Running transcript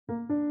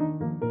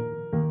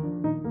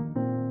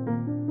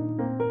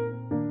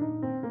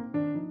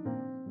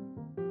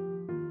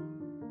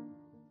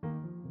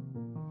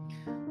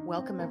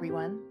Welcome,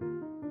 everyone.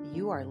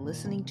 You are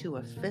listening to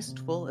A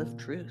Fistful of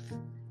Truth,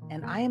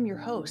 and I am your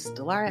host,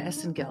 Delara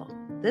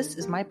Essengill. This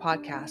is my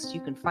podcast. You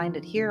can find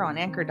it here on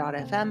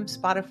Anchor.fm,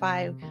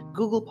 Spotify,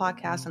 Google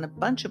Podcasts, and a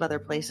bunch of other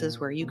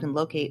places where you can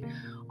locate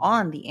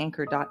on the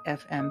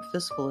Anchor.fm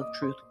Fistful of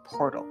Truth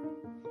portal.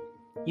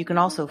 You can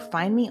also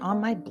find me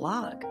on my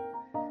blog.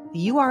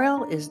 The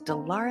URL is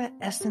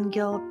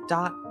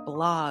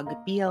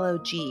delaraessengill.blog,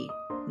 B-L-O-G,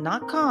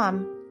 not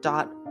com,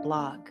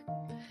 .blog.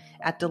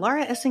 At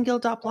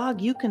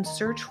delaraessengill.blog, you can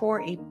search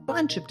for a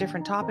bunch of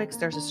different topics.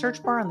 There's a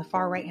search bar on the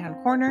far right-hand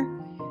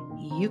corner.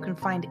 You can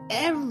find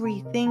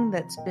everything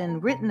that's been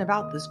written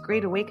about this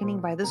great awakening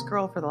by this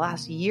girl for the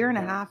last year and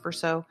a half or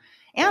so,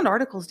 and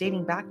articles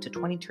dating back to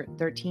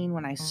 2013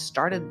 when I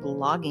started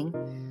blogging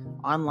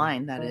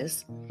online, that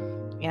is.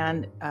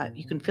 And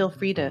you can feel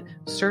free to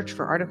search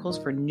for articles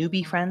for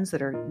newbie friends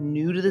that are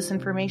new to this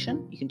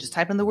information. You can just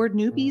type in the word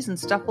newbies and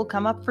stuff will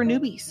come up for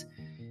newbies.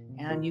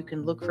 And you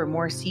can look for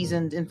more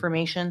seasoned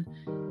information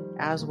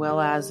as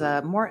well as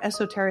more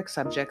esoteric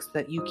subjects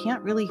that you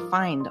can't really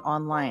find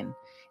online.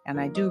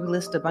 And I do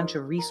list a bunch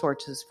of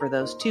resources for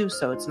those too,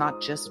 so it's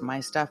not just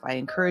my stuff. I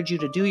encourage you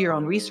to do your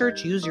own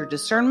research, use your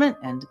discernment,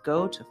 and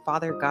go to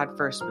Father God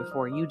first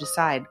before you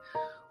decide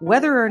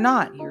whether or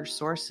not your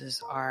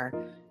sources are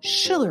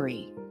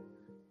shillery,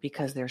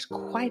 because there's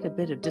quite a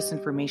bit of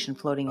disinformation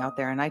floating out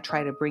there, and I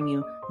try to bring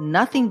you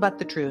nothing but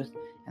the truth.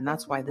 And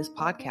that's why this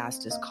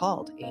podcast is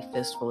called A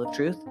Fistful of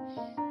Truth.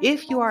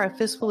 If you are a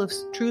Fistful of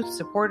Truth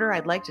supporter,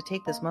 I'd like to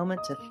take this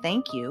moment to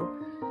thank you.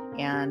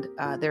 And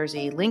there's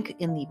a link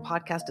in the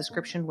podcast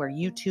description where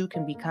you too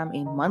can become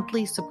a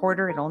monthly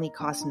supporter. It only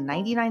costs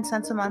 99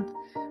 cents a month,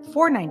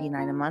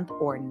 $4.99 a month,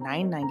 or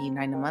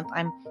 $9.99 a month.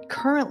 I'm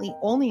currently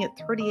only at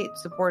 38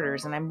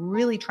 supporters, and I'm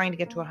really trying to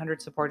get to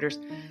 100 supporters.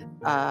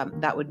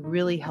 That would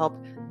really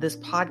help this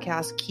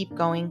podcast keep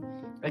going.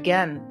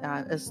 Again,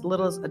 as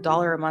little as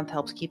 $1 a month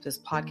helps keep this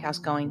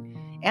podcast going.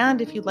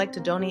 And if you'd like to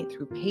donate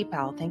through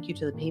PayPal, thank you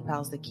to the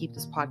PayPals that keep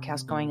this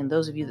podcast going, and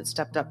those of you that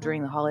stepped up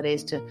during the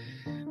holidays to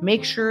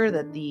make sure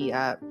that the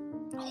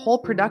whole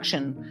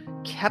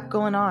production kept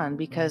going on,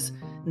 because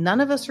none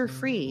of us are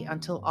free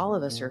until all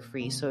of us are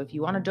free. So if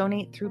you want to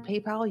donate through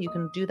PayPal, you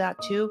can do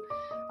that too.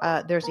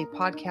 There's a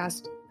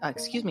podcast,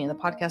 in the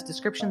podcast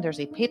description,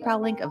 there's a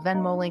PayPal link, a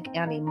Venmo link,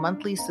 and a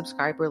monthly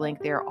subscriber link.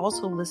 They are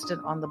also listed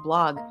on the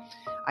blog.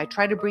 I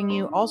try to bring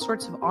you all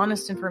sorts of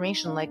honest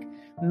information like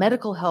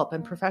medical help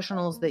and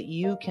professionals that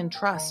you can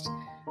trust.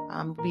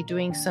 We'll be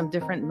doing some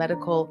different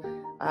medical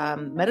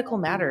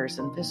matters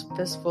and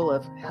Fistful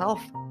of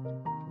Health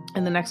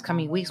in the next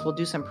coming weeks. We'll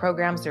do some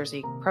programs. There's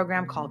a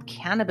program called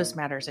Cannabis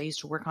Matters. I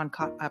used to work on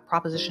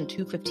Proposition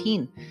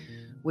 215,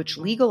 which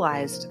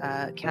legalized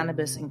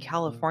cannabis in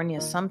California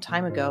some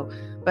time ago.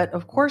 But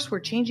of course,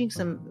 we're facing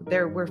some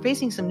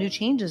new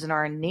changes in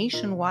our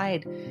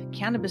nationwide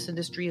cannabis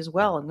industry as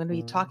well. I'm going to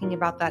be talking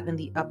about that in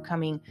the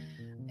upcoming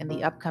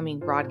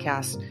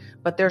broadcast.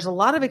 But there's a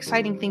lot of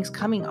exciting things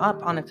coming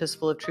up on A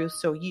Fistful of Truth.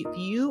 So if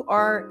you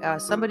are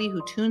somebody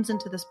who tunes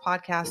into this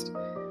podcast,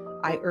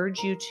 I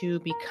urge you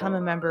to become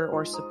a member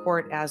or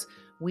support, as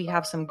we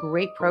have some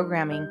great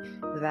programming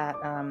that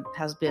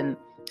has been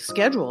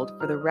scheduled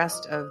for the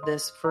rest of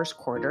this first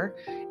quarter,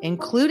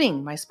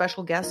 including my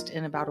special guest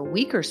in about a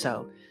week or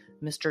so,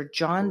 Mr.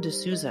 John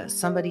D'Souza,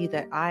 somebody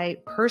that I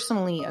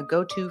personally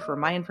go to for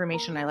my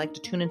information. I like to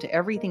tune into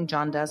everything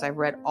John does. I've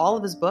read all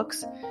of his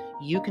books.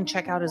 You can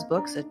check out his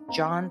books at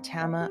John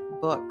Tama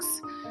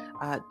Books,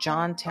 and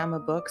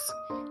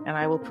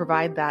I will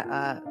provide that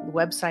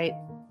website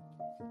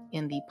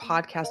in the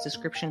podcast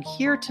description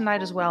here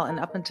tonight as well, and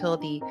up until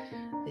the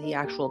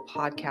actual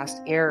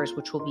podcast airs,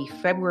 which will be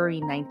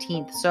February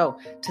 19th. So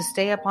to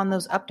stay up on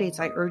those updates,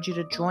 I urge you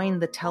to join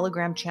the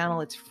Telegram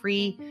channel. It's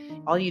free.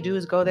 All you do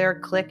is go there,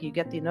 click, you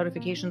get the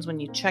notifications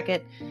when you check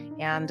it.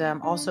 And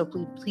also,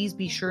 please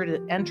be sure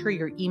to enter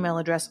your email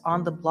address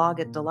on the blog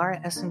at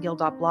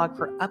delaraessengill.blog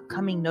for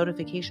upcoming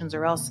notifications,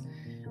 or else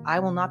I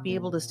will not be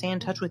able to stay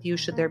in touch with you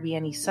should there be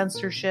any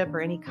censorship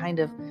or any kind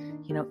of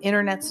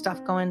internet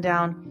stuff going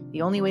down.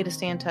 The only way to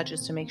stay in touch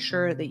is to make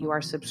sure that you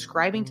are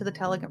subscribing to the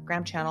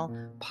Telegram channel.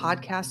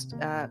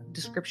 Podcast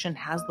description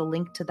has the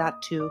link to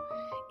that too,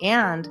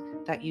 and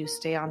that you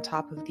stay on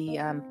top of the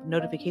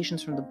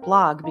notifications from the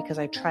blog, because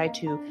I try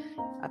to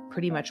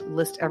pretty much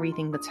list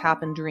everything that's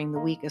happened during the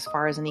week as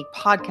far as any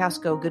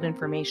podcasts go, good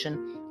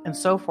information, and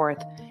so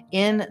forth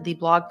in the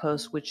blog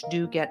posts, which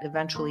do get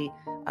eventually,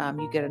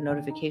 you get a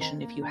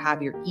notification if you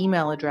have your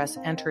email address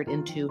entered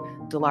into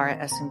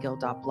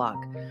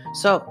delaraessengill.blog.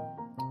 So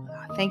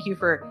thank you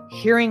for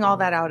hearing all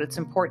that out. It's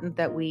important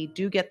that we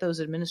do get those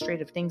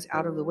administrative things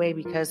out of the way,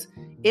 because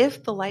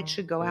if the light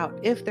should go out,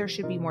 if there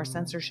should be more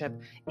censorship,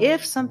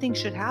 if something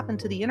should happen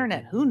to the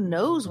internet, who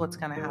knows what's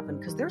going to happen,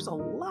 because there's a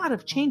lot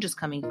of changes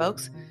coming,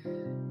 folks.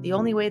 The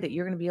only way that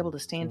you're going to be able to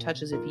stay in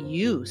touch is if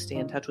you stay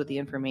in touch with the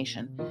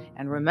information.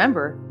 And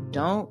remember,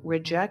 don't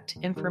reject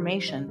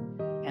information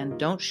and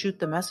don't shoot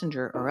the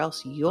messenger, or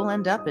else you'll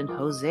end up in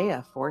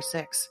Hosea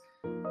 4:6.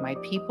 My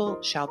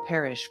people shall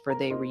perish, for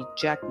they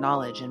reject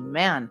knowledge. And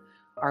man,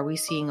 are we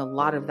seeing a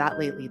lot of that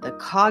lately. The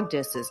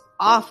cogdiss is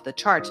off the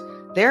charts.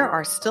 There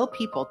are still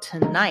people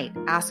tonight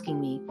asking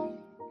me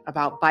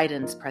about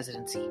Biden's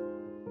presidency.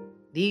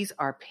 These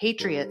are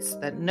patriots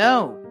that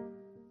know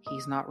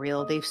he's not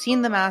real. They've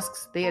seen the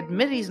masks. They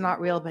admit he's not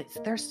real, but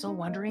they're still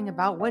wondering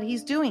about what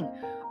he's doing.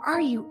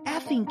 Are you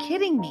effing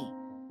kidding me?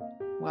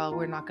 Well,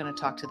 we're not going to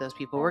talk to those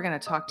people. We're going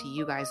to talk to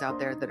you guys out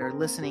there that are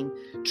listening,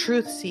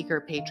 truth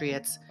seeker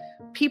patriots,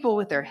 people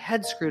with their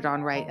heads screwed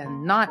on right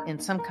and not in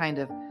some kind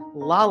of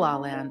la-la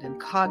land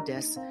and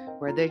cogdiss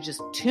where they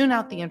just tune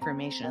out the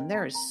information.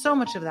 There is so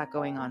much of that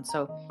going on.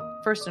 So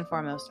first and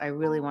foremost, I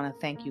really want to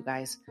thank you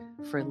guys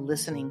for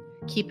listening,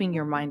 keeping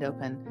your mind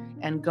open,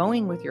 and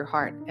going with your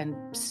heart and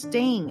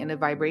staying in a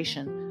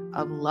vibration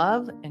of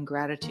love and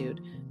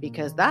gratitude,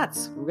 because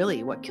that's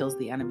really what kills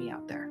the enemy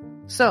out there.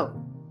 So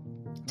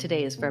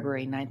today is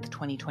February 9th,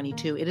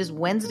 2022. It is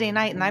Wednesday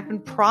night, and I've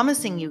been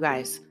promising you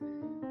guys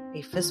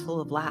a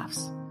fistful of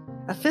laughs.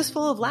 A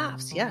fistful of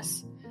laughs,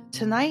 yes.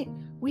 Tonight,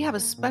 we have a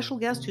special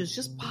guest who's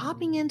just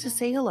popping in to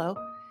say hello,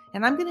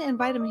 and I'm going to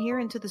invite him here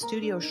into the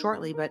studio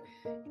shortly, but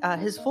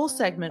his full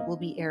segment will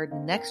be aired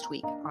next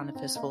week on A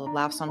Fistful of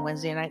Laughs on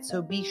Wednesday night,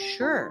 so be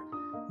sure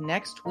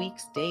next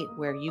week's date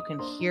where you can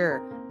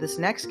hear this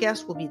next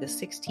guest will be the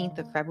 16th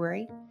of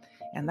February,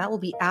 and that will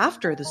be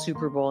after the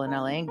Super Bowl in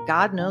LA, and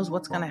God knows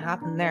what's going to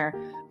happen there.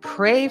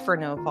 Pray for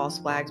no false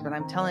flags, but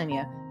I'm telling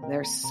you,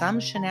 there's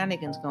some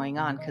shenanigans going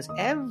on because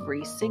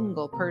every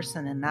single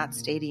person in that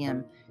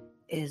stadium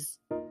is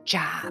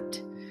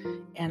jabbed.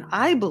 And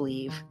I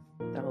believe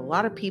that a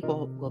lot of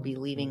people will be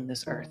leaving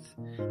this earth.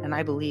 And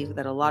I believe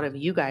that a lot of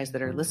you guys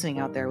that are listening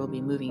out there will be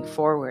moving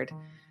forward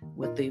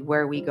with the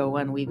where we go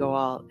one, we go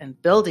all,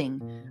 and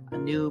building a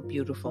new,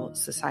 beautiful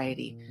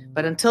society.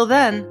 But until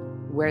then,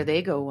 where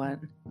they go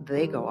one,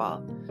 they go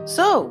all.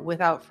 So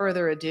without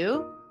further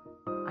ado,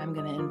 I'm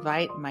going to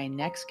invite my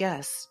next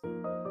guest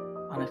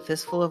on A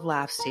Fistful of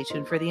Laughs. Stay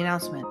tuned for the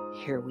announcement.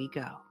 Here we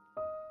go.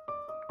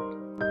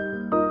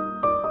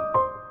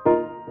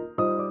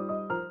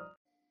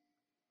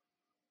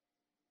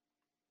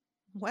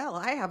 Well,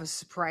 I have a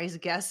surprise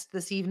guest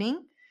this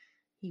evening.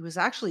 He was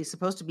actually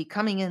supposed to be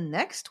coming in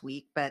next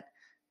week, but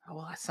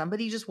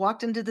somebody just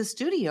walked into the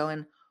studio,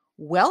 and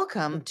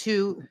welcome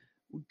to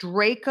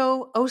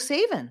Draco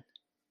O'Savin.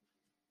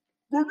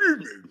 Good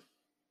evening.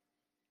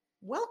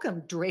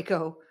 Welcome,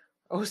 Draco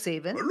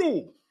O'Savin.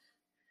 Hello.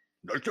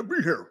 Nice to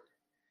be here.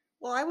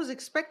 Well, I was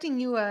expecting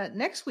you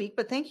next week,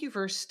 but thank you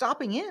for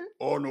stopping in.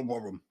 Oh, no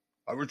problem.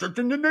 I was just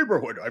in the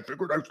neighborhood. I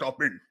figured I'd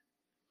stop in.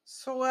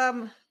 So,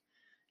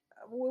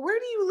 where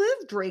do you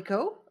live,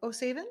 Draco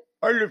O'Savin?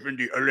 I live in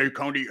the LA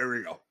County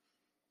area.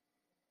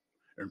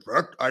 In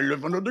fact, I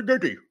live under the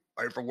Getty.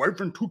 I have a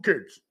wife and 2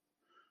 kids.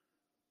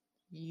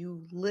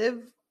 You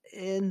live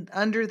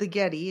under the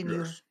Getty, and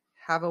Yes. you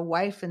have a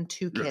wife and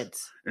 2 Yes.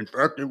 kids. In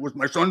fact, it was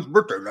my son's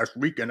birthday last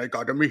week, and I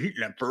got him a heat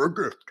lamp for a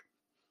gift.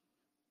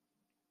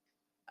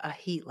 A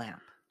heat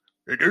lamp.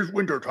 It is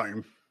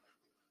wintertime.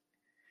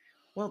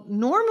 Well,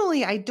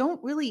 normally I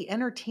don't really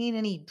entertain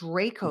any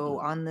Draco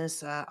on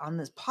this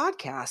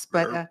podcast,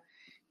 but Yeah.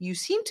 You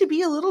seem to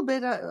be a little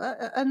bit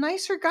a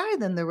nicer guy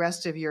than the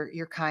rest of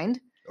your kind.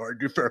 I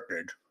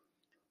defected.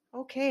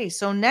 Okay,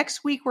 so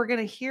next week we're going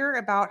to hear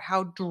about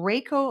how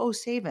Draco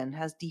O'Savin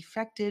has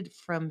defected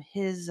from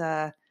his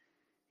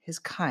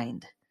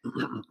kind.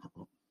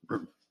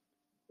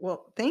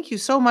 Well, thank you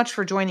so much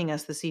for joining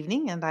us this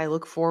evening, and I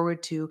look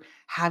forward to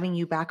having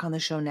you back on the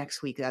show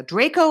next week.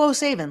 Draco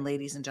O'Savin,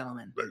 ladies and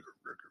gentlemen.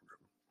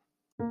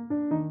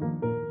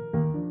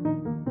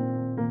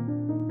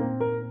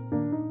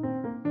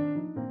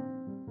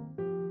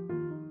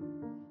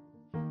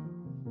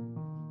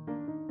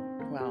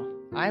 Well,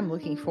 I'm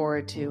looking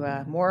forward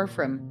to more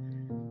from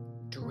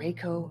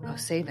Draco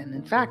O'Savin.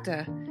 In fact,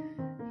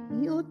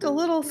 he looked a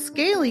little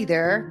scaly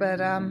there,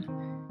 but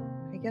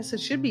I guess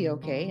it should be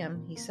okay.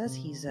 He says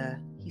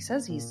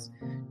he's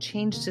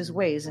changed his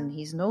ways and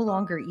he's no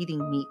longer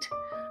eating meat.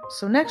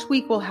 So next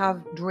week we'll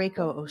have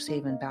Draco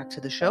O'Savin back to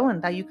the show,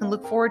 and that you can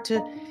look forward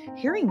to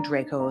hearing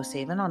Draco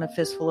O'Savin on A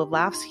Fistful of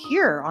Laughs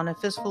here on A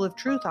Fistful of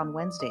Truth on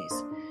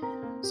Wednesdays.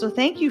 So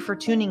thank you for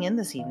tuning in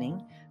this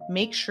evening.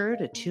 Make sure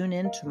to tune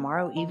in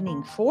tomorrow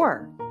evening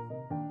for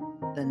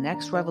The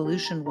Next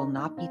Revolution Will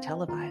Not Be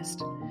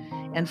Televised.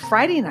 And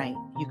Friday night,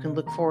 you can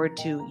look forward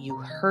to You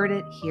Heard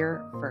It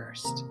Here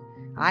First.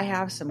 I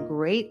have some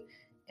great,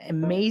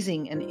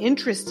 amazing, and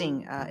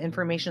interesting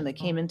information that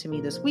came into me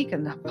this week,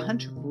 and a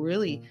bunch of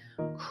really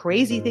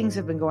crazy things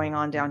have been going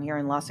on down here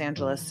in Los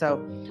Angeles. So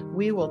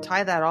we will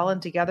tie that all in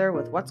together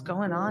with what's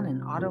going on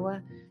in Ottawa,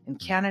 in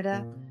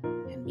Canada,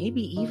 and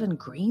maybe even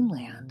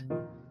Greenland.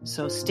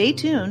 So stay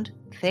tuned.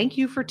 Thank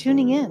you for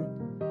tuning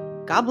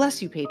in. God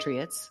bless you,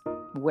 Patriots.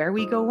 Where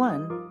we go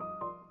one,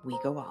 we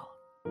go all.